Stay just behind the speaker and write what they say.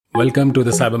Welcome to the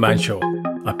Cyberman Show,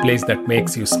 a place that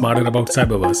makes you smarter about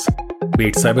cyberverse. Be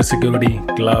it cybersecurity,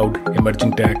 cloud,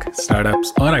 emerging tech,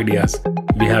 startups, or ideas,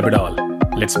 we have it all.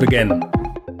 Let's begin.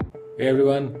 Hey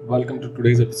everyone, welcome to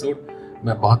today's episode.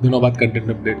 मैं बहुत दिनों बाद content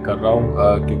update कर रहा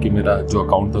हूँ क्योंकि मेरा जो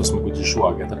अकाउंट था उसमें कुछ इशू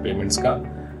आ गया था पेमेंट्स का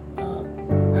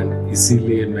एंड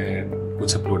इसीलिए मैं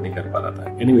कुछ अपलोड नहीं कर पा रहा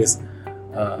था. एनीवेज,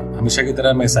 हमेशा की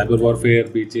तरह मैं साइबर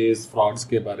वॉरफेयर, ब्रीचेस, फ्रॉड्स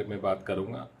के बारे में बात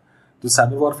करूँगा. तो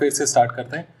साइबर वॉरफेयर से स्टार्ट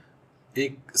करते हैं.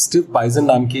 एक स्टिव पाइजन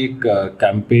नाम की एक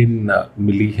कैंपेन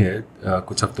मिली है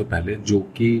कुछ हफ्तों पहले, जो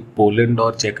कि पोलैंड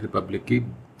और चेक रिपब्लिक की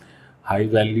हाई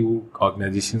वैल्यू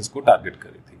ऑर्गेनाइजेशंस को टारगेट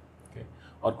करी थी.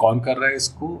 और कौन कर रहा है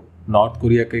इसको? नॉर्थ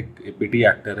कोरिया का एक APT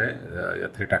एक्टर है या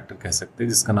थ्रेट एक्टर कह सकते हैं,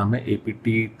 जिसका नाम है APT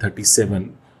 37.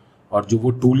 और जो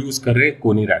वो टूल यूज़ कर रहे हैं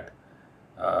कोनी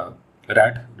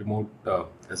रैट रिमोट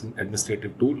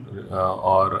एडमिनिस्ट्रेटिव टूल.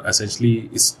 और एसेंशली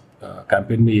इस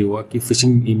कैंपेन में ये हुआ कि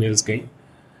फिशिंग ईमेल्स गई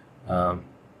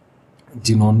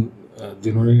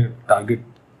जिन्होंने टारगेट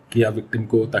किया विक्टिम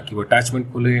को ताकि वो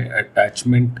अटैचमेंट खोले.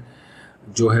 अटैचमेंट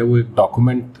जो है वो एक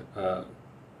डॉक्यूमेंट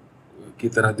की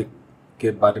तरह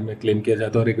के बारे में क्लेम किया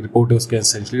जाता है और एक रिपोर्ट है उसके.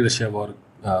 एसेंशली रशिया वॉर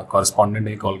कॉरेस्पॉन्डेंट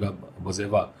है ओल्गा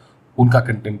बोजेवा, उनका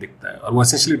कंटेंट दिखता है और वो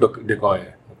एसेंशली डिकॉय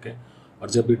है. ओके. और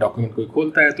जब भी डॉक्यूमेंट कोई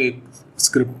खोलता है तो एक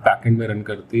स्क्रिप्ट बैकएंड में रन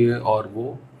करती है और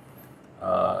वो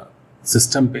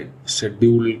सिस्टम पे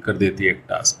शेड्यूल कर देती है एक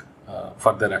टास्क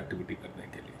फर्दर एक्टिविटी करने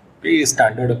के लिए. ये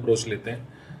स्टैंडर्ड अप्रोच लेते हैं.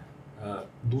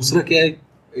 दूसरा क्या है,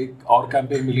 एक और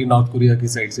कैंपेन मिली नॉर्थ कोरिया की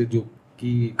साइड से जो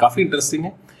कि काफ़ी इंटरेस्टिंग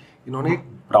है. इन्होंने एक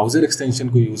ब्राउज़र एक्सटेंशन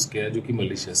को यूज़ किया है जो कि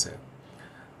मलिशियस है.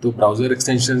 तो ब्राउज़र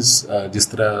एक्सटेंशंस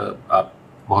जिस तरह आप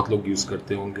बहुत लोग यूज़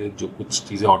करते होंगे, जो कुछ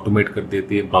चीज़ें ऑटोमेट कर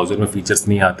देती है, ब्राउज़र में फीचर्स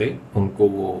नहीं आते उनको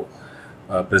वो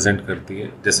प्रेजेंट करती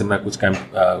है. जैसे मैं कुछ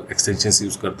एक्सटेंशंस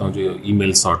यूज़ करता हूँ जो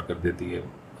ईमेल सॉर्ट कर देती है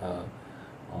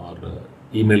और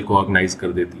ईमेल को ऑर्गेनाइज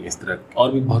कर देती है. इस तरह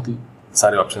और भी बहुत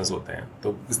सारे ऑप्शंस होते हैं.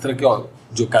 तो इस तरह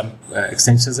के जो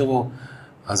एक्सटेंशंस है वो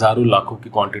हज़ारों लाखों की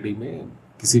क्वांटिटी में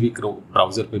किसी भी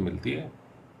ब्राउज़र पे मिलती है.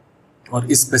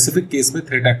 और इस स्पेसिफिक केस में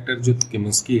थ्रेट एक्टर जो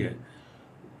किमुस्की है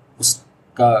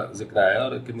उसका जिक्र आया.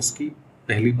 और किमुस्की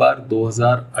पहली बार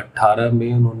 2018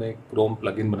 में उन्होंने क्रोम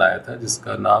प्लगइन बनाया था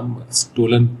जिसका नाम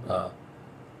स्टोलन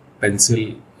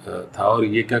पेंसिल था. और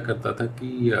ये क्या करता था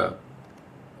कि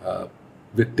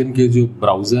विक्टिम के जो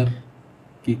ब्राउज़र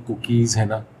की कुकीज़ है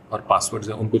ना और पासवर्ड्स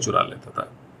हैं उनको चुरा लेता था.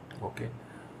 ओके.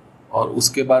 और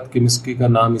उसके बाद किमुस्की का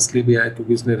नाम इसलिए भी आया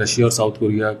क्योंकि उसने रशिया और साउथ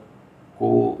कोरिया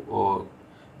को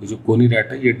ये जो कोनी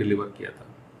रैट है ये डिलीवर किया था.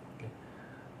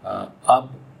 अब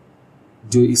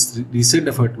जो इस रिसेंट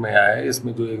एफर्ट में आया है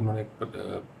इसमें जो इन्होंने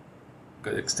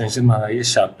एक्सटेंशन बनाया है ये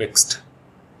शार्प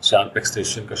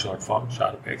एक्सटेंशन का शॉर्ट फॉर्म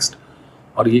शार्प एक्स्ट.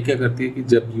 और ये क्या करती है कि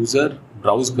जब यूज़र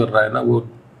ब्राउज़ कर रहा है ना, वो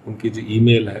उनकी जो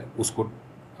ईमेल है उसको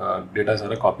डेटा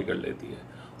सारा कॉपी कर लेती है.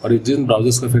 और ये जिन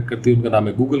ब्राउज़र्स को इफेक्ट करती है उनका नाम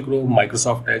है गूगल क्रोम,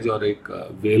 माइक्रोसॉफ्ट एज और एक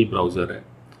वेल ब्राउज़र है.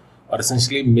 और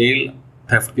एसेंशली मेल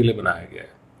थेफ्ट के लिए बनाया गया है.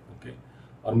 ओके.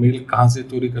 और मेल कहाँ से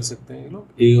चोरी कर सकते हैं ये लोग?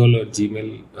 AOL और Gmail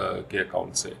के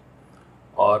अकाउंट से.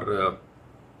 और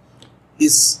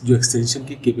इस जो एक्सटेंशन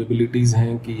की कैपेबिलिटीज़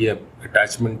हैं कि ये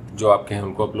अटैचमेंट जो आपके हैं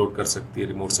उनको अपलोड कर सकती है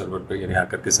रिमोट सर्वर पे, यानी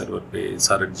हैकर के सर्वर पे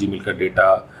सारा Gmail का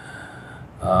डेटा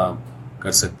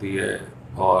कर सकती है.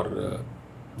 और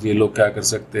ये लोग क्या कर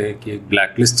सकते हैं कि एक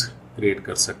ब्लैक लिस्ट क्रिएट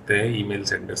कर सकते हैं ईमेल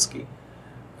सेंडर्स की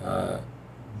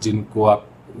जिनको आप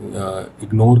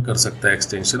इग्नोर कर सकता है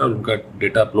एक्सटेंशन और उनका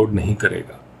डेटा अपलोड नहीं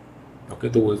करेगा. ओके.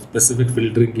 तो वो स्पेसिफिक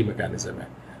फिल्टरिंग की मैकेनिज्म है.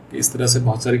 कि इस तरह से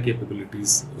बहुत सारी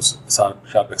कैपेबिलिटीज़ उस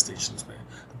शार्प एक्सटेंशंस में.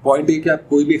 तो पॉइंट ये कि आप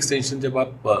कोई भी एक्सटेंशन जब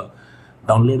आप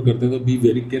डाउनलोड करते हैं तो बी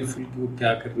वेरी केयरफुल कि वो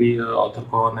क्या कर रही है, ऑथर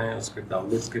कौन है, उसके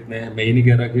डाउनलोड्स कितने हैं. मैं ये नहीं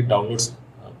कह रहा कि डाउनलोड्स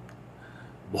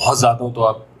बहुत ज़्यादा हो तो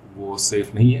आप वो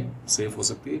सेफ़ नहीं है, सेफ़ हो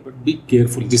सकती है, बट बी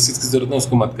केयरफुल. जिस चीज़ की ज़रूरत है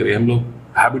उसको मत करिए. हम लोग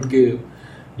हैबिट के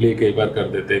लिए कई बार कर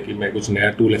देते हैं कि मैं कुछ नया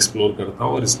टूल एक्सप्लोर करता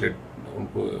हूँ और इसलिए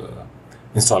उनको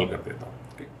इंस्टॉल कर देता हूँ.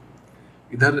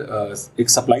 इधर एक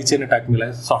सप्लाई चेन अटैक मिला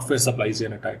है, सॉफ्टवेयर सप्लाई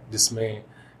चेन अटैक, जिसमें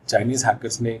चाइनीज़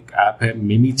हैकर्स ने एक ऐप है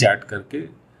मिमी चैट करके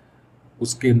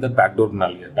उसके अंदर बैकडोर बना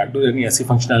लिया. बैकडोर यानी ऐसी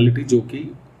फंक्शनैलिटी जो कि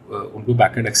उनको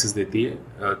बैकएंड एक्सेस देती है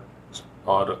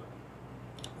और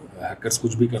हैकर्स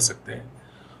कुछ भी कर सकते हैं.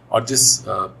 और जिस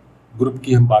ग्रुप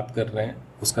की हम बात कर रहे हैं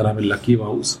उसका नाम है लकी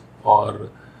माउस.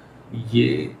 और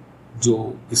ये जो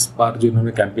इस बार जो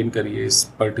इन्होंने कैंपेन करी है इस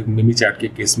पर्टिकुलर मिमी चैट के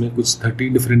केस में कुछ 30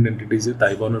 डिफरेंट एंटिटीज़ है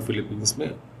ताइवान और फिलीपींस में,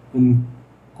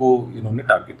 उनको इन्होंने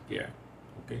टारगेट किया है.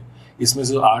 ओके. इसमें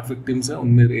जो 8 विक्टिम्स हैं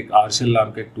उनमें एक आरशेल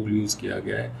नाम का एक टूल यूज़ किया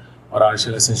गया है. और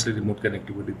आरशेल एसेंशियली रिमोट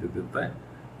कनेक्टिविटी दे देता है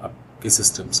आपके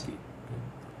सिस्टम्स की.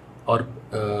 और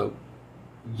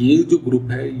ये जो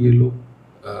ग्रुप है ये लोग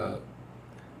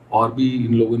और भी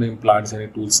इन लोगों ने इम्प्लांट्स यानी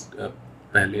टूल्स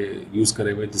पहले यूज़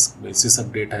करे हुए, जिसमें से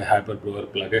सब डेटा है, हाइपर ब्रोअर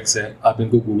प्लगएक्स है। आप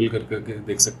इनको गूगल करके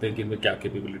देख सकते हैं कि इनमें क्या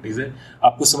कैपेबिलिटीज़ है,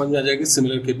 आपको समझ में आ जाएगी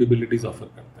सिमिलर कैपेबिलिटीज़ ऑफर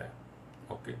करता है।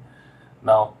 ओके,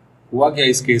 नाउ हुआ क्या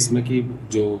इस केस में कि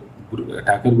जो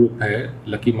अटैकर ग्रुप है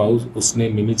लकी माउस, उसने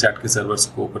मिमी चैट के सर्वर्स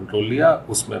को कंट्रोल लिया,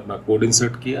 उसमें अपना कोड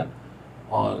इंसर्ट किया,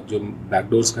 और जो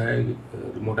बैकडोर्स का है,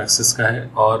 रिमोट एक्सेस का है,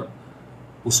 और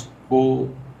उसको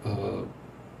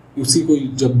उसी को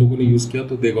जब लोगों ने यूज़ किया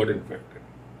तो दे गॉट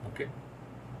इन्फेक्टेड। ओके,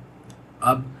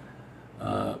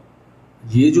 अब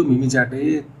ये जो मिमी चैट है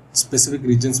ये स्पेसिफिक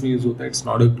रीजन्स में यूज़ होता है, it's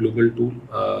not a global tool,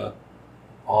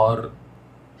 और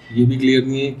ये भी क्लियर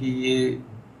नहीं है कि ये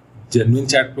जेन्युइन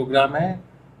चैट प्रोग्राम है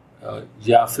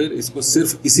या फिर इसको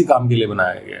सिर्फ इसी काम के लिए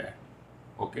बनाया गया है।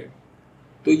 ओके,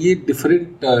 तो ये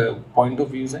डिफरेंट पॉइंट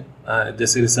ऑफ व्यूज़ हैं,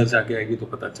 जैसे रिसर्च आगे आएगी तो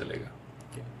पता चलेगा।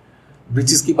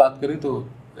 ब्रीचेस की बात करें तो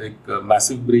एक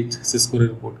मैसिव ब्रीच सिस्को ने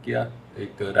रिपोर्ट किया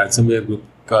एक रैंसमवेयर ग्रुप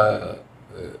का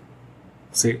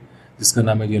से, जिसका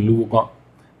नाम है येनलू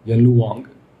वांग,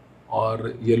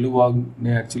 और येनलू वांग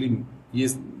ने एक्चुअली ये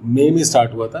मई में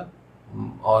स्टार्ट हुआ था,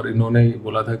 और इन्होंने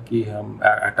बोला था कि हम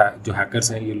जो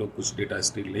हैकर्स हैं ये लोग कुछ डेटा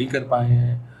स्टील नहीं कर पाए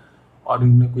हैं, और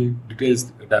इन्होंने कोई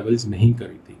डिटेल्स डाइवल्ज नहीं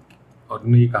करी थी, और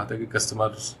उन्होंने ये कहा था कि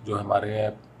कस्टमर्स जो हमारे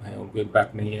हैं उनको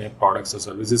इम्पैक्ट नहीं है, प्रोडक्ट्स और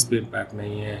सर्विसेज पे इम्पैक्ट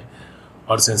नहीं है,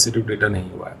 और सेंसिटिव डेटा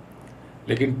नहीं हुआ है।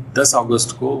 लेकिन 10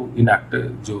 अगस्त को इन एक्टर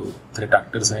जो थ्रेट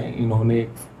एक्टर्स हैं इन्होंने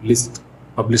एक लिस्ट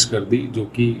पब्लिश कर दी जो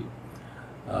कि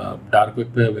डार्क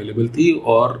वेब पे अवेलेबल थी,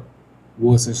 और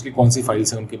वो एसेंशली कौन सी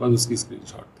फाइल्स हैं उनके पास उसकी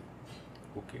स्क्रीनशॉट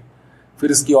थी। ओके,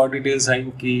 फिर इसकी और डिटेल्स आई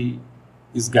कि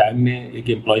इस गैंग ने एक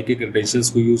एम्प्लॉय के क्रेडेंशियल्स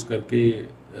को यूज़ करके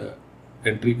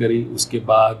एंट्री करी, उसके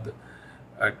बाद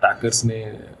अटैकर्स ने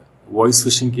वॉइस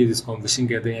फिशिंग की, जिसको हम फिशिंग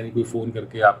कहते हैं, यानी कोई फ़ोन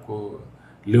करके आपको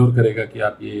ल्योर करेगा कि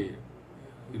आप ये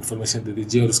इन्फॉर्मेशन दे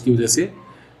दीजिए, और उसकी वजह से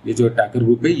ये जो अटैकर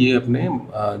ग्रुप है ये अपने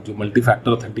जो मल्टी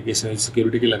फैक्टर ऑथेंटिकेशन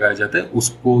सिक्योरिटी के लगाया जाता है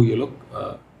उसको ये लोग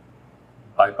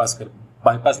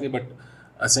बाईपास नहीं बट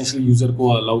एसेंशियली यूज़र को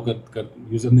अलाउ कर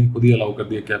यूज़र ने खुद ही अलाउ कर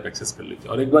दिया कि आप एक्सेस कर लीजिए,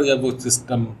 और एक बार जब वो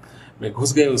सिस्टम में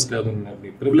घुस गए उसके बाद उन्होंने अपनी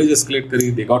प्रिविलेज एस्केलेट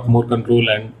करी, they got more control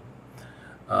and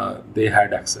they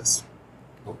had access.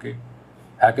 Okay,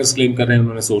 hackers claim कर रहे हैं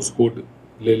उन्होंने सोर्स कोड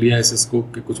ले लिया है सिस्को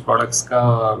के कुछ प्रोडक्ट्स का,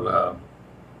 और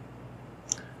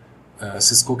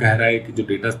सिस्को कह रहा है कि जो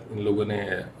डेटा इन लोगों ने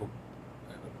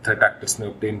थ्रेट एक्टर्स ने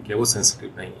ऑब्टेन किया वो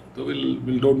सेंसिटिव नहीं है, तो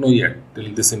will don't know yet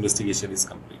till this investigation is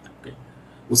complete. Okay,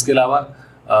 उसके अलावा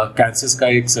कैंसस का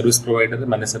एक सर्विस प्रोवाइडर है,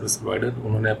 मैंने सर्विस प्रोवाइडर,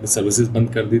 उन्होंने अपनी सर्विसेज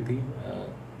बंद कर दी थी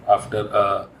आफ्टर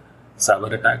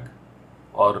साइबर अटैक,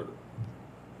 और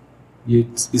ये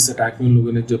इस अटैक में उन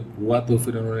लोगों ने जब हुआ तो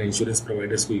फिर उन्होंने इंश्योरेंस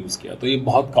प्रोवाइडर्स को यूज़ किया। तो ये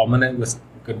बहुत कॉमन है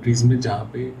कंट्रीज़ में जहाँ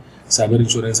पे साइबर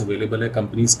इंश्योरेंस अवेलेबल है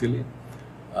कंपनीज़ के लिए,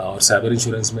 और साइबर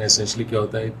इंश्योरेंस में एसेंशली क्या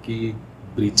होता है कि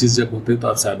ब्रीचेस जब होते हैं तो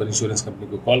आप साइबर इंश्योरेंस कंपनी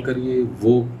को कॉल करिए,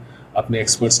 वो अपने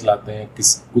एक्सपर्ट्स लाते हैं,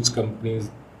 कुछ कंपनीज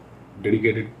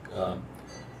डेडिकेटेड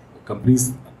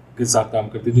कंपनीज के साथ काम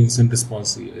करती है जो इंस्टेंट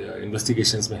रिस्पॉन्स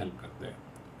इन्वेस्टिगेशंस में हेल्प करते हैं।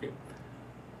 ओके,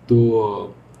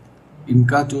 तो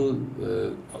इनका जो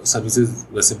सर्विसेज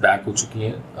वैसे बैक हो चुकी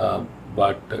हैं,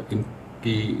 बट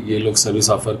इनकी ये लोग सर्विस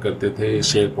ऑफर करते थे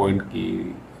शेयर पॉइंट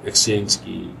की, एक्सचेंज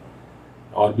की,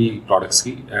 और भी प्रोडक्ट्स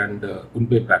की, एंड उन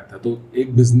पे इम्पैक्ट था। तो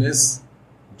एक बिजनेस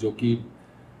जो कि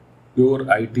प्योर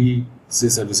आईटी से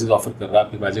सर्विसेज ऑफर कर रहा है,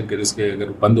 आप इमेजिन करिए उसके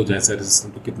अगर बंद हो जाए सारे सिस्टम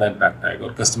तो कितना इम्पैक्ट आएगा,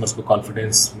 और कस्टमर्स को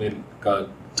कॉन्फिडेंस में का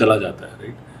चला जाता है,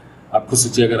 राइट। आपको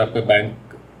सोचिए अगर आपका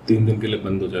बैंक 3 दिन के लिए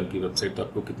बंद हो जाए उनकी वेबसाइट तो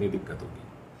आपको कितनी दिक्कत होगी,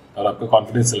 और आपका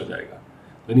कॉन्फिडेंस चला जाएगा।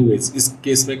 तो एनीवेज इस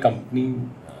केस में कंपनी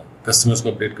कस्टमर्स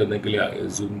को अपडेट करने के लिए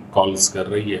जूम कॉल्स कर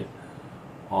रही है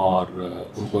और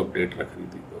उनको अपडेट रख रही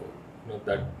थी। तो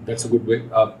दैट्स अ गुड वे,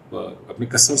 आप अपने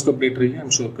कस्टमर्स को अपडेट रही है। I am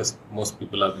sure most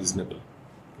people are reasonable.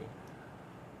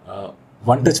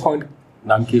 One touch point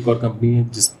नाम की एक और कंपनी है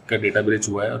जिसका डेटा ब्रीच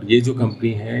हुआ है, और ये जो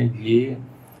कंपनी है ये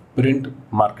प्रिंट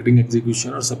मार्केटिंग एग्जीक्यूशन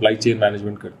और सप्लाई चेन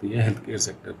मैनेजमेंट करती है हेल्थ केयर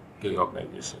सेक्टर के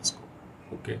ऑर्गेनाइजेशंस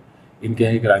को। ओके, इनके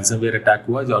यहाँ एक रैंसमवेयर अटैक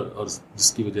हुआ और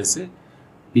जिसकी वजह से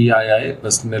PII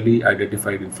पर्सनली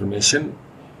आइडेंटिफाइड इंफॉर्मेशन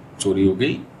चोरी हो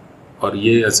गई, और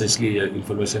ये एसेंशली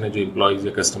इंफॉर्मेशन है जो एम्प्लॉयज़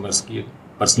या कस्टमर्स की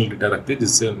पर्सनल डेटा रखते हैं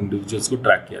जिससे इंडिविजुअल्स को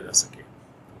ट्रैक किया जा सके।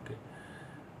 ओके,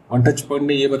 वन टच पॉइंट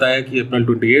ने ये बताया कि अप्रैल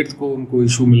 28 को उनको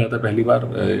इशू मिला था, पहली बार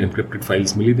एनक्रिप्टेड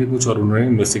फाइल्स मिली थी कुछ, और उन्होंने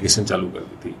इन्वेस्टिगेशन चालू कर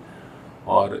दी थी,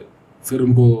 और फिर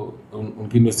उनको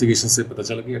उनकी इन्वेस्टिगेशन से पता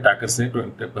चला कि अटैकर्स ने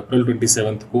अप्रैल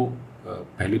 27 को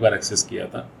पहली बार एक्सेस किया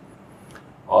था,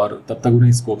 और तब तक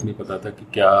उन्हें स्कोप नहीं पता था कि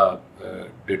क्या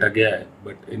डेटा गया है।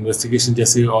 बट इन्वेस्टिगेशन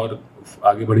जैसे और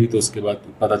आगे बढ़ी तो उसके बाद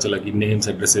पता चला कि names,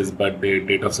 addresses, birth date,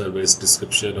 date of service,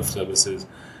 description of services,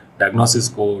 diagnosis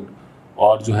code,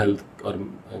 और जो हेल्थ और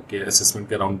के असेसमेंट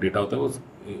के अराउंड डेटा होता है वो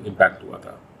इम्पैक्ट हुआ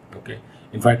था। ओके,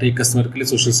 इनफैक्ट एक कस्टमर के लिए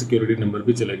सोशल सिक्योरिटी नंबर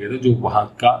भी चले गए थे, जो वहाँ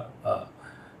का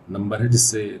नंबर है,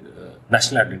 जिससे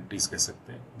नेशनल आइडेंटिटीज कह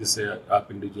सकते हैं, जिससे आप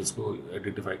इंडिविजुअल्स को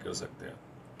आइडेंटिफाई कर सकते हैं।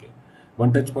 ओके,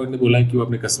 वन टच पॉइंट ने बोला है कि वो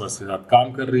अपने कस्टमर्स के साथ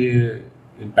काम कर रही है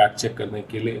इम्पैक्ट चेक करने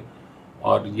के लिए,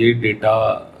 और ये डेटा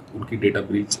उनकी डेटा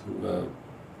ब्रीच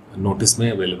नोटिस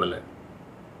में अवेलेबल है।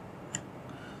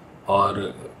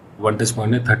 और वन टच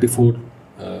पॉइंट ने 34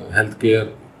 हेल्थ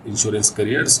केयर इंश्योरेंस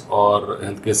करियर्स और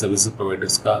हेल्थ केयर सर्विसेज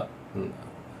प्रोवाइडर्स का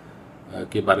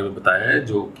के बारे में बताया है,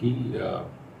 जो कि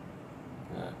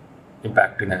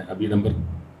इम्पैक्टेड है। अब ये नंबर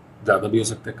ज़्यादा भी हो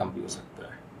सकता है, कम भी हो सकता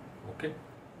है। ओके,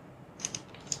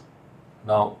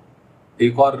 नाउ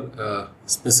एक और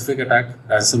स्पेसिफिक अटैक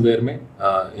रैंसमवेयर में,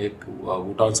 एक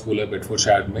वुटॉन स्कूल है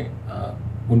बेडफोर्डशायर में,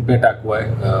 उन पे अटैक हुआ है।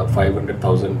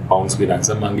 500,000 पाउंड्स की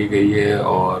रैंसम मांगी गई है,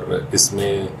 और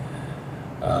इसमें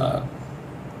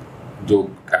जो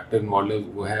कैरेक्टर इन्वॉल्व है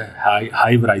वो है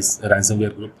हाइव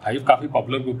रैंसमवेयर ग्रुप। हाइव काफ़ी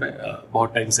पॉपुलर ग्रुप है,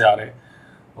 बहुत टाइम से आ रहे हैं।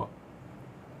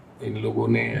 इन लोगों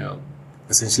ने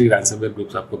एसेंशियली रैंसमवेयर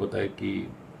ग्रुप्स, आपको पता है कि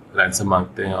रैंसम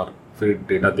मांगते हैं और फिर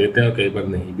डेटा देते हैं, और कई बार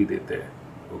नहीं भी देते हैं।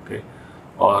 ओके,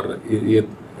 और ये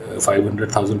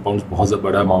 500,000 पाउंड बहुत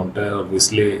बड़ा अमाउंट है, और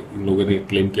इसलिए इन लोगों ने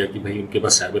क्लेम किया कि भाई इनके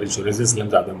पास साइबर इंश्योरेंस है, इसलिए हम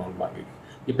ज़्यादा अमाउंट मांगेंगे।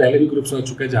 ये पहले भी ग्रुप्स हो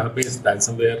चुके हैं जहाँ पे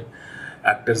रैंसमवेयर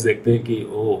एक्टर्स देखते हैं कि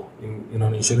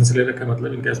इन्होंने इंश्योरेंस ले रखा है,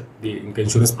 मतलब इनका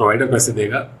इंश्योरेंस प्रोवाइडर पैसे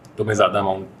देगा तो मैं ज़्यादा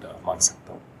अमाउंट मांग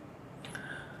सकता हूँ।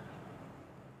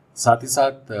 साथ ही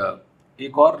साथ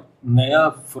एक और नया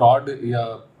फ्रॉड या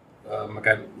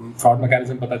फ्रॉड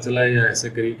मैकेनिज्म पता चला है, या ऐसे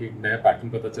करिए कि एक नया पैटर्न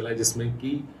पता चला है, जिसमें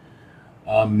कि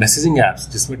मैसेजिंग ऐप्स,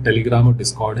 जिसमें टेलीग्राम और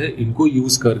डिस्कॉर्ड है, इनको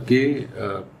यूज़ करके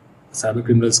साइबर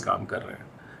क्रिमिनल्स काम कर रहे हैं।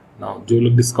 ना जो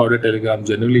लोग डिस्कॉर्ड और टेलीग्राम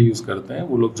जनरली यूज़ करते हैं,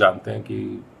 वो लोग जानते हैं कि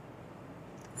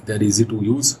they are easy to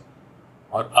use,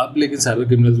 और अब लेकिन साइबर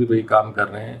क्रिमिनल्स भी वही काम कर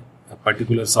रहे हैं।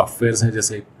 पर्टिकुलर सॉफ्टवेयर्स हैं,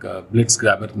 जैसे एक ब्लिट्स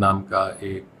ग्रैबर नाम का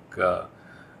एक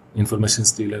इंफॉर्मेशन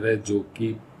स्टीलर है, जो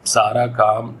कि सारा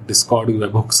काम डिस्कॉर्ड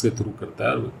वेबहुक्स के थ्रू करता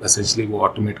है, और एसेंशली वो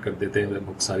ऑटोमेट कर देते हैं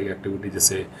वेबहुक सारी एक्टिविटी,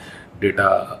 जैसे डेटा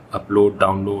अपलोड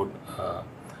डाउनलोड,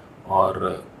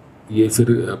 और ये फिर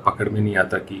पकड़ में नहीं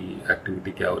आता कि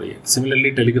एक्टिविटी क्या हो रही है।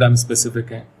 सिमिलरली टेलीग्राम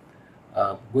स्पेसिफिक है।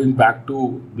 Going back to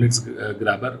Blitz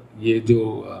grabber, ये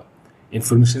जो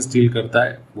इंफॉर्मेशन स्टील करता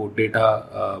है वो डेटा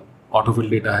ऑटोफिल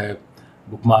डेटा है,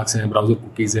 बुकमार्क्स हैं, ब्राउज़र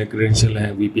कुकीज़ हैं, क्रेडेंशियल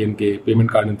हैं, वीपीएन के,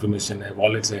 पेमेंट कार्ड इन्फॉर्मेशन है,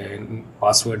 वॉलेट्स हैं,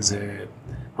 पासवर्ड्स हैं,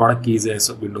 प्रोडक्ट कीज़ है,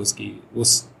 सब विंडोज़ की, वो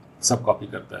सब कॉपी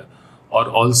करता है। और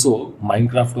ऑल्सो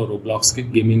माइनक्राफ्ट और रोब्लॉक्स के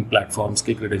गेमिंग प्लेटफॉर्म्स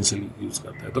के क्रेडेंशियल यूज़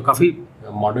करता है, तो काफ़ी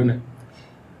मॉडर्न है।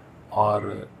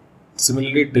 और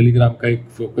सिमिलरली टेलीग्राम का एक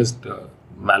फोकस्ड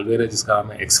मैलवेयर है जिसका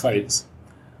नाम है X-Files,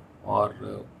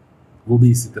 और वो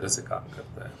भी इसी तरह से काम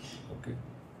करता है। ओके,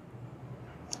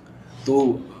 तो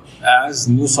as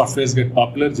new software get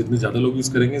popular, जितने ज़्यादा लोग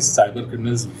यूज़ करेंगे, cyber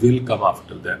criminals will come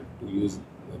after that to use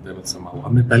them somehow.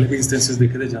 हमने पहले भी इंस्टेंसेस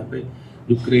देखे थे जहाँ पे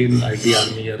यूक्रेन आईटी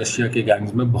आर्मी या रशिया के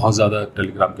गैंग्स में बहुत ज़्यादा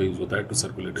टेलीग्राम का यूज़ होता है टू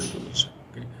सर्कुलेट इन्फॉर्मेशन।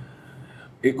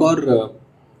 ओके, एक और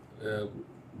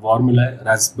वॉर मिला है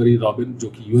रास्पबेरी रॉबिन, जो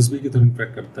कि यूएसबी की तरह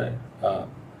इन्फेक्ट करता है,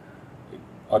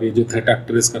 और ये जो थ्रेट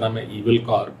एक्टर है इसका नाम है ईविल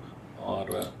कॉर्प।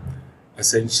 और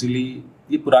एसेंशियली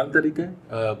ये पुराना तरीका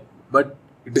है, but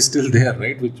it is still there,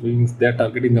 right? Which means they are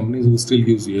targeting companies who still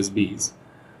use USBs,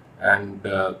 and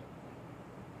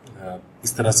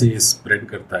इस तरह से ये स्प्रेड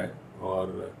करता है,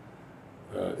 और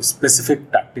स्पेसिफिक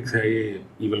टैक्टिक्स है ये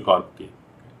ईविल कॉर्प की।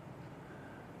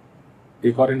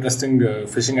 एक और इंटरेस्टिंग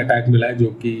फिशिंग अटैक मिला है, जो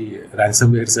कि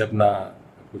रैंसमवेयर से अपना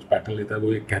कुछ पैटर्न लेता है।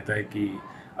 वो एक कहता है कि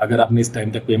अगर आपने इस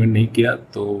टाइम तक पेमेंट नहीं किया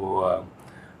तो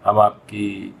हम आपकी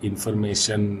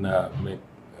इंफॉर्मेशन में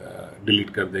डिलीट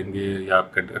कर देंगे, या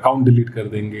आपका अकाउंट डिलीट कर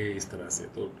देंगे, इस तरह से।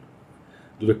 तो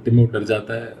जो विक्टिम है वो डर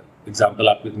जाता है। एग्जांपल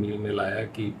आपके मेल आया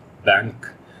कि बैंक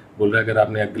बोल रहा है अगर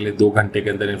आपने अगले 2 घंटे के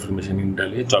अंदर इन्फॉर्मेशन नहीं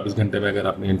डाली, 24 घंटे में अगर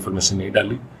आपने इन्फॉर्मेशन नहीं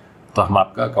डाली तो हम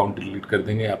आपका अकाउंट डिलीट कर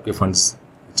देंगे, आपके फंड्स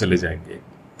चले जाएंगे।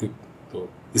 तो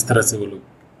इस तरह से वो लोग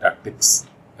टैक्टिक्स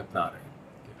अपना रहे हैं।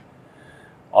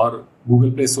 और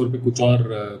गूगल प्ले स्टोर पे कुछ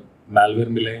और मैलवेयर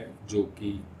मिले हैं जो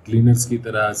कि क्लीनर्स की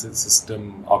तरह से,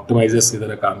 सिस्टम ऑप्टिमाइजर्स की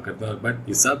तरह काम करते हैं, बट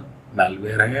ये सब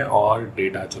मैलवेयर हैं और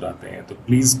डेटा चुराते हैं। तो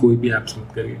प्लीज़ कोई भी ऐप्स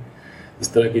मत करिए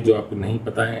इस तरह की जो आपको नहीं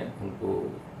पता है, उनको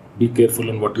be careful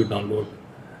on what you download.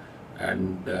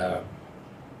 And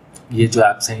ये जो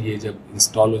ऐप्स हैं ये जब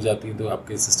इंस्टॉल हो जाती हैं तो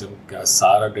आपके सिस्टम का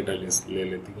सारा डेटा ले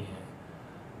लेती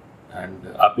हैं।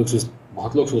 एंड आप लोग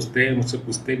बहुत लोग सोचते हैं, मुझसे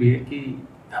पूछते भी हैं कि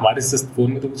हमारे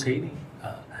फ़ोन में तो कुछ है ही नहीं।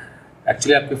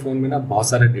 एक्चुअली आपके फ़ोन में ना बहुत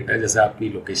सारा डेटा है, जैसे आपकी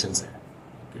लोकेशंस हैं,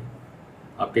 ओके,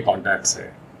 आपके कॉन्टैक्ट्स हैं,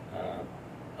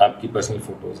 आपकी पर्सनल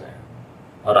फ़ोटोज़ हैं,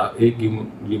 और एक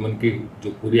ह्यूमन की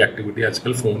जो पूरी एक्टिविटी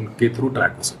आजकल फ़ोन के थ्रू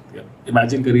ट्रैक हो सकती है।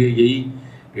 इमेजिन करिए यही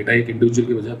डेटा एक इंडिविजुअल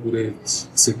की बजाय पूरे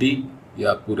सिटी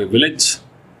या पूरे विलेज,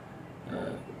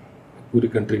 पूरी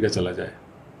कंट्री का चला जाए,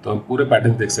 तो हम पूरे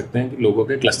पैटर्न देख सकते हैं कि लोगों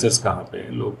के क्लस्टर्स कहाँ पे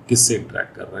हैं, लोग किससे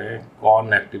इंटरेक्ट कर रहे हैं,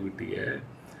 कौन एक्टिविटी है,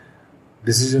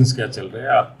 डिसीजंस क्या चल रहे हैं,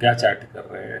 आप क्या चैट कर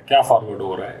रहे हैं, क्या फॉरवर्ड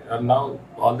हो रहा है, और now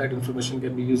all that information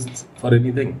can be used for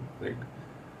anything, right.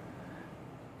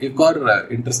 एक और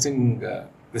इंटरेस्टिंग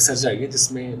रिसर्च आई है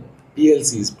जिसमें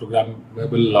PLCs,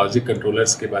 प्रोग्रामेबल लॉजिक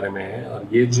कंट्रोलर्स के बारे में है। और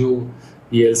ये जो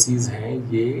PLCs हैं,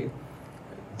 ये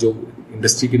जो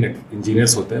इंडस्ट्री के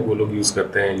इंजीनियर्स होते हैं वो लोग यूज़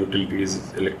करते हैं utilities,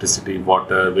 electricity,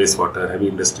 water, waste water, heavy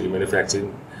industry, manufacturing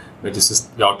में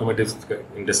जो ऑटोमेटिव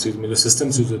इंडस्ट्रीज में जो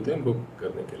सिस्टम्स यूज होते हैं उनको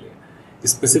करने के लिए।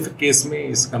 स्पेसिफिक केस में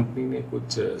इस कंपनी ने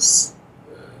कुछ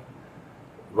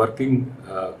वर्किंग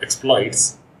एक्सप्लॉइट्स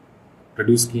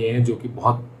प्रोड्यूस किए हैं जो कि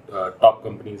बहुत टॉप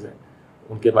कंपनीज हैं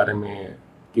उनके बारे में,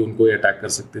 कि उनको ये अटैक कर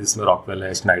सकते हैं, जिसमें रॉकवेल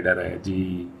है, स्नाइडर है,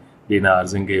 BNR,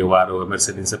 जिंगे, ओवारो,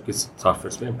 एमर्सन, इन सब के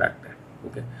सॉफ्टवेयर में इम्पैक्ट है।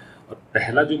 ओके। और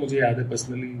पहला जो मुझे याद है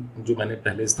पर्सनली, जो मैंने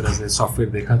पहले इस तरह से सॉफ्टवेयर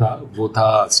देखा था, वो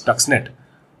था स्टक्सनेट।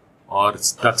 और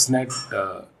स्टक्सनेट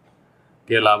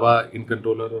के अलावा इन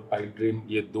कंट्रोलर और पाइप ड्रीम,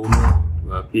 ये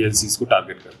दोनों PLCs को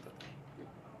टारगेट करता था।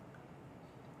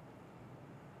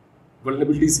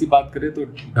 वल्नरेबिलिटीज़ की बात करें तो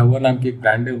ढवा नाम की एक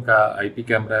ब्रांड है, उनका IP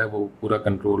कैमरा है, वो पूरा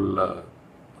कंट्रोल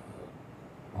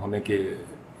होने के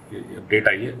अपडेट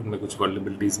आई है, उनमें कुछ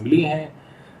वल्नरेबिलिटीज़ मिली हैं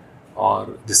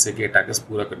और जिससे कि अटैकर्स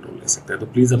पूरा कंट्रोल ले सकते हैं। तो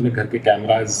प्लीज़ अपने घर के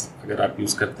कैमराज अगर आप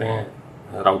यूज़ करते हैं,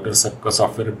 राउटर सबका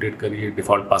सॉफ्टवेयर अपडेट करिए,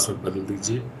 डिफ़ॉल्ट पासवर्ड बदल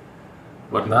दीजिए,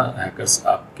 वरना हैकर्स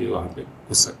आपके वहाँ पे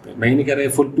घुस सकते हैं। मैं ही नहीं कह रहा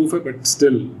फुल प्रूफ है, बट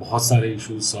स्टिल बहुत सारे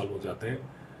इश्यूज सॉल्व हो जाते हैं,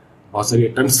 बहुत सारी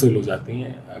अटेम्प्ट्स फेल हो जाती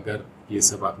हैं अगर ये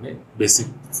सब आपने बेसिक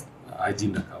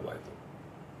हाइजीन रखा हुआ है तो।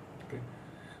 okay.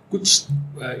 कुछ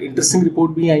इंटरेस्टिंग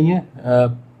रिपोर्ट भी आई हैं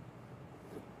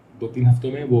 2-3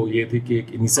 हफ्तों में। वो ये थी कि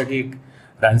एक इनिसा की एक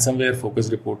रैंसमवेयर फोकस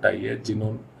रिपोर्ट आई है,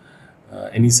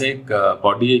 जिन्होंने इनिसा एक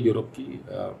बॉडी है यूरोप की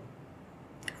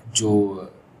जो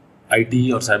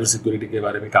IT और साइबर सिक्योरिटी के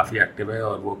बारे में काफ़ी एक्टिव है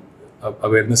और वो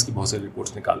अवेयरनेस की बहुत सारी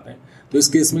रिपोर्ट्स निकालते हैं। तो इस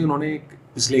केस में उन्होंने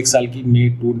पिछले एक साल की मई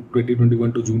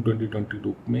 2021 टू जून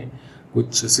 2022 में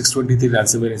कुछ 623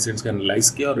 रैंसमवेयर इंसिडेंट्स का एनालाइज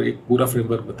किया और एक पूरा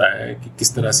फ्रेमवर्क बताया है कि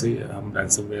किस तरह से हम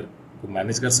रैंसमवेयर को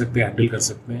मैनेज कर सकते हैं, हैंडल कर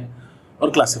सकते हैं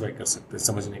और क्लासीफाई कर सकते हैं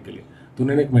समझने के लिए। तो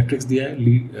उन्होंने एक मैट्रिक्स दिया है,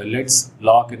 let's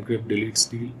lock encrypt delete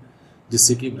steel,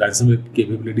 जिससे कि रैंसमवेयर की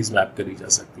कैपेबिलिटीज़ मैप करी जा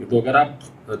सकती है। तो अगर आप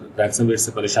रैंसमवेयर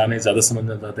से परेशान हैं, ज़्यादा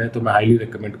समझना चाहते हैं, तो मैं हाईली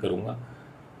रिकमेंड करूँगा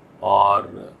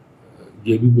और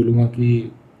ये भी बोलूँगा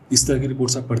कि इस तरह की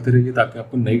रिपोर्ट्स आप पढ़ते रहिए ताकि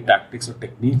आपको नई टैक्टिक्स और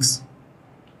टेक्निक्स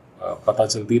पता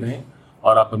चलती रहें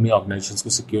और आप अपनी ऑर्गेनाइजेशंस को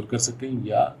सिक्योर कर सकें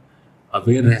या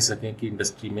अवेयर रह सकें कि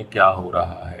इंडस्ट्री में क्या हो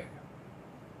रहा है।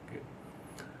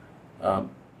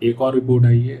 एक और रिपोर्ट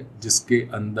आई है जिसके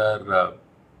अंदर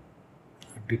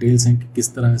डिटेल्स हैं कि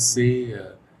किस तरह से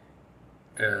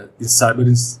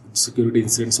साइबर सिक्योरिटी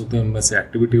इंसिडेंट्स होते हैं, उनमें से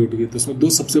एक्टिविटी होती है। तो उसमें 2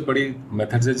 सबसे बड़ी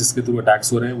मेथड्स है जिसके थ्रू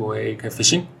अटैक्स हो रहे हैं, वो है एक है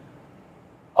फिशिंग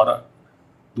और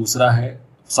दूसरा है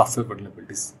सॉफ्टवेयर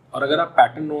वल्नरेबिलिटीज। और अगर आप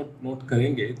पैटर्न नोट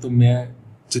करेंगे तो मैं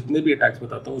जितने भी अटैक्स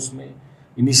बताता हूँ उसमें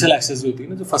इनिशियल एक्सेस जो होती है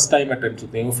ना, जो फर्स्ट टाइम अटैम्प्ट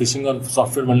होते हैं, वो फिशिंग और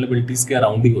सॉफ्टवेयर वल्नरेबिलिटीज के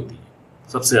अराउंड ही होती है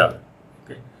सबसे ज़्यादा।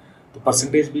 ओके, तो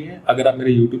परसेंटेज भी है। अगर आप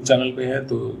मेरे यूट्यूब चैनल पे हैं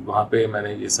तो वहाँ पे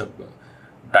मैंने ये सब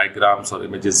डायग्राम्स और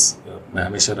इमेजेस मैं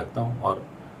हमेशा रखता हूँ और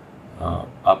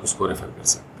आप उसको रेफर कर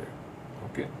सकते हैं।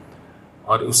 ओके,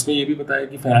 और उसमें ये भी बताया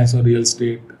कि फाइनेंस और रियल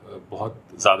एस्टेट बहुत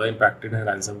ज़्यादा इम्पैक्टेड है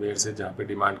रैंसमवेयर से, जहाँ पे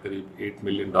डिमांड करीब $8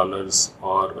 मिलियन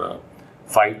और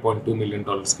 $5.2 मिलियन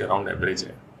के अराउंड एवरेज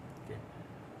है।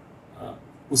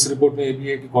 उस रिपोर्ट में ये भी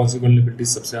है कि कौन सी वल्नरेबिलिटी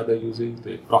सबसे ज़्यादा यूज है। तो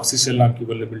एक प्रॉक्सी शेल नाम की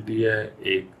वल्नरेबिलिटी है,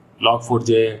 एक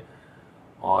log4j है,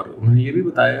 और उन्होंने ये भी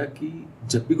बताया कि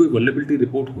जब भी कोई वल्नरेबिलिटी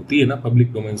रिपोर्ट होती है ना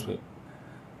पब्लिक डोमेन्स में,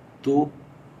 तो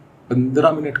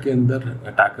 15 मिनट के अंदर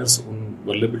अटैकर्स उन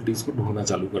वल्नरेबिलिटीज़ को ढूंढना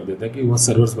चालू कर देते हैं कि वह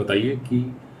सर्वर्स बताइए कि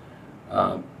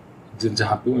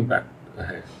जहाँ पे वो इम्पैक्ट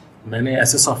है। मैंने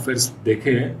ऐसे सॉफ्टवेयर्स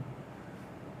देखे हैं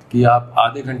कि आप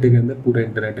आधे घंटे के अंदर पूरा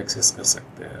इंटरनेट एक्सेस कर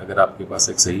सकते हैं अगर आपके पास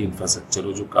एक सही इंफ्रास्ट्रक्चर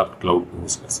हो जो आप क्लाउड पे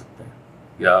होस्ट कर सकते हैं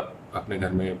या आप अपने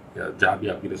घर में या जहाँ भी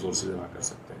आपकी रिसोर्सेज जमा कर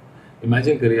सकते हैं।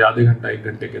 इमेजिन करिए आधे घंटा 1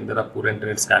 घंटे के अंदर आप पूरा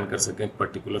इंटरनेट स्कैन कर सकें एक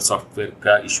पर्टिकुलर सॉफ्टवेयर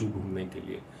का इशू ढूंढने के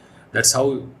लिए। That's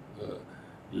how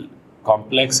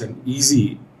complex and easy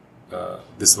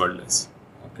this world is.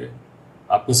 Okay,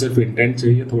 आपको सिर्फ इंटेंट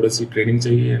चाहिए, थोड़ी सी ट्रेनिंग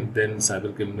चाहिए, and then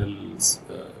cyber criminals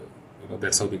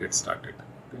that's how they get started.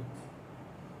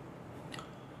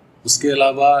 उसके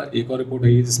अलावा एक और रिपोर्ट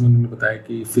आई है जिसमें उन्होंने बताया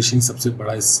कि फिशिंग सबसे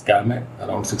बड़ा स्कैम है।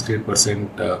 अराउंड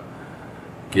 68%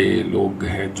 के लोग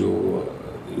हैं जो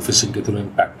फिशिंग के थ्रू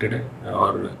इम्पैक्टेड है,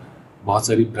 और बहुत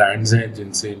सारी ब्रांड्स हैं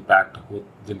जिनसे इम्पैक्ट हो,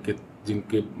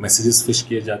 जिनके मैसेजेस फिश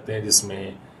किए जाते हैं,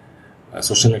 जिसमें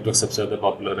सोशल नेटवर्क सबसे ज़्यादा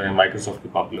पॉपुलर है, माइक्रोसॉफ्ट के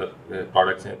पॉपुलर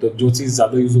प्रोडक्ट्स हैं। तो जो चीज़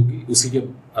ज़्यादा यूज़ होगी उसी के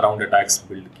अराउंड अटैक्स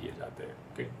बिल्ड किए जाते हैं।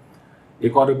 ओके,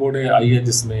 एक और रिपोर्ट आई है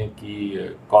जिसमें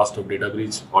कि cost of data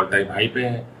breach all time high पे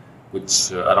है,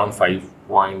 कुछ अराउंड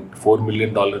 $5.4 मिलियन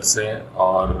है,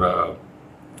 और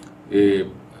ये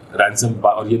रैंसम,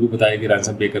 और ये भी बताया कि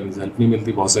रैंसम पे करने से हेल्प नहीं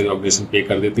मिलती। बहुत सारी ऑर्गेनाइजेशन पे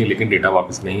कर देती हैं लेकिन डेटा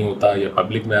वापस नहीं होता या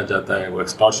पब्लिक में आ जाता है, वो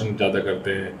एक्सटॉर्शन ज़्यादा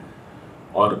करते हैं।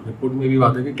 और रिपोर्ट में भी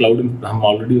बात है कि क्लाउड, हम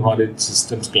ऑलरेडी हमारे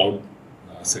सिस्टम्स क्लाउड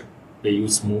से पे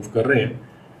यूज मूव कर रहे हैं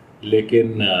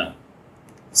लेकिन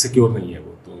सिक्योर नहीं है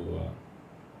वो। तो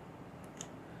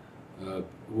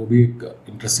वो भी एक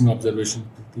इंटरेस्टिंग ऑब्जर्वेशन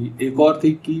थी। एक और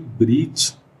थी कि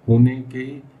ब्रीच होने के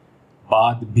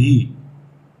बाद भी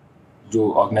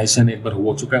जो ऑर्गेनाइजेशन एक बार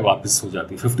हो चुका है वापस हो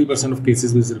जाती है। 50% ऑफ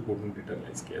केसेस में इस रिपोर्ट में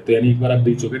डिटरमाइज किया। तो यानी एक बार आप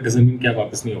ब्रीच हो गए डजंट मीन कि आप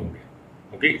वापस नहीं होंगे।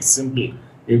 Okay, it's simple.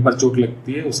 एक बार चोट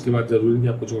लगती है उसके बाद जरूरी नहीं कि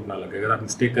आपको चोट ना लगे। अगर आप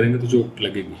मिस्टेक करेंगे तो चोट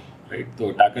लगेगी, राइट। तो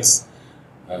अटैकर्स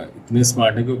इतने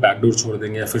स्मार्ट हैं कि वो बैकडोर छोड़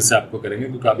देंगे या फिर से आपको करेंगे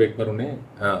क्योंकि आप एक बार उन्हें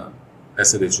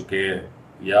पैसे दे चुके हैं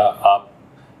या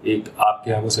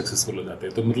आपके यहाँ वो सक्सेसफुल हो जाते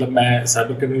हैं। तो मतलब मैं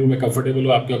साइबर क्रिमिनल में कंफर्टेबल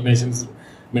हूँ, आपके ऑर्गेनाइजेशन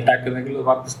में अटैक करने के लिए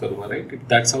वापस करूँगा, right.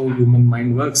 That's how human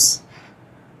mind works.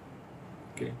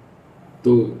 Okay,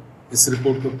 तो इस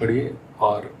रिपोर्ट को पढ़िए।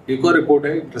 और एक और रिपोर्ट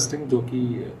है इंटरेस्टिंग जो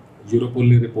कि यूरोपोल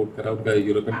ने रिपोर्ट करा, उनका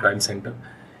यूरोपियन क्राइम सेंटर,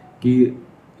 कि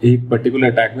एक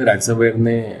पर्टिकुलर अटैक में रैंसमवेयर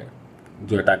ने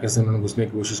जो अटैकर्स हैं उन्होंने घुसने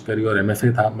की कोशिश करी और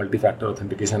MFA था, मल्टी फैक्टर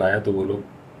ऑथेंटिकेशन आया, तो वो लोग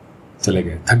चले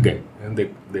गए, थक गए,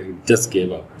 they just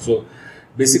give up. So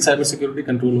basic cyber security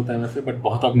control होता है MFA, बट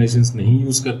बहुत ऑर्गेनाइजेशंस नहीं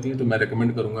यूज़ करती हैं। तो मैं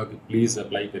रिकमेंड करूँगा कि प्लीज़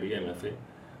अप्लाई करिए MFA।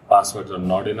 Passwords are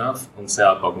not enough, उनसे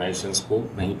आप ऑर्गेनाइजेशंस को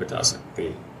नहीं बचा सकते।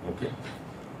 ओके,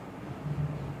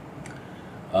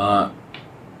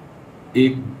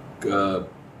 एक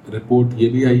रिपोर्ट ये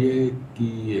भी आई है कि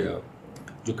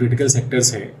जो क्रिटिकल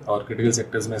सेक्टर्स हैं, और क्रिटिकल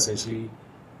सेक्टर्स में एसेंशली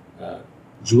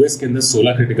US के अंदर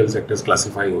 16 क्रिटिकल सेक्टर्स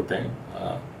क्लासीफाई होते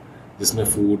हैं, जिसमें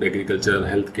food, agriculture,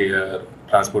 health care,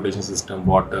 transportation system,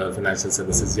 water, financial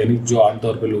services, यानी जो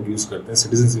आमतौर पर लोग यूज़ करते हैं,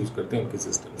 सिटीजन्स यूज़ करते हैं, उनके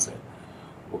सिस्टम्स हैं।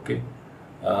 ओके,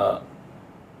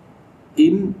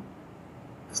 इन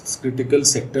क्रिटिकल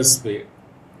सेक्टर्स पे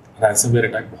रैंसमवेयर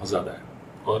अटैक बहुत ज़्यादा है।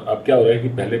 और अब क्या हो रहा है कि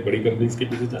पहले बड़ी कंपनीज के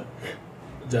पीछे जा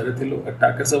रहे थे लोग,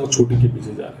 अटैकर्स अब वो छोटी के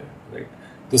पीछे जा रहे हैं, राइट।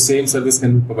 तो same service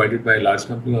can be provided by large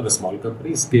company और स्मॉल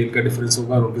कंपनी। स्केल का डिफरेंस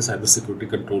होगा और उनके साइबर सिक्योरिटी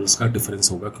कंट्रोल्स का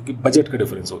डिफरेंस होगा क्योंकि बजट का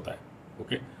डिफरेंस होता है।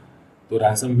 ओके, तो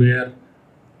रैंसमवेयर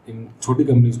इन छोटी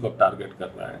कंपनीज को अब टारगेट कर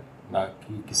रहा है, ना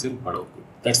कि किसी बड़ों को।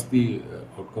 That's the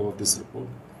outcome of this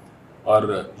report.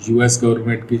 और US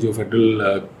गवर्नमेंट की जो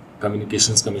फेडरल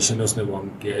कम्युनिकेशंस कमीशन है उसने वार्न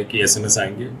किया है कि SMS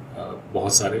आएंगे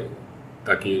बहुत सारे,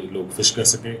 ताकि लोग फिश कर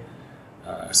सकें,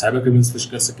 साइबर क्रिमिनल्स फिश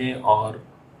कर सकें और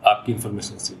आपकी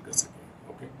इंफॉर्मेशन स्टील कर सकें।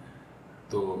 ओके,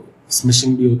 तो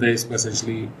स्मिशिंग भी होता है, इसको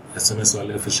एसेंशली SMS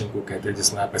वाले फिशिंग को कहते हैं,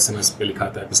 जिसमें आप SMS पे लिखा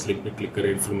आता है, आप इस लिंक पे क्लिक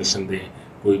करें, इन्फॉर्मेशन दें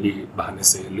कोई भी बहाने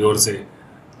से, ल्योर से,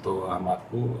 तो हम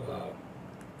आपको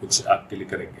कुछ आपके लिए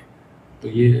करेंगे। तो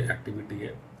ये एक्टिविटी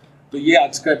है। तो ये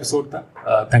आज का एपिसोड था।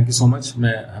 Thank you so much.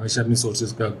 मैं हमेशा अपनी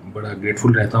सोर्सेज का बड़ा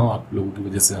ग्रेटफुल रहता हूँ, आप लोगों की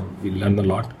वजह से हम we learn a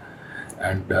lot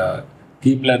and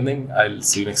keep learning. I will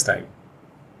see you next time.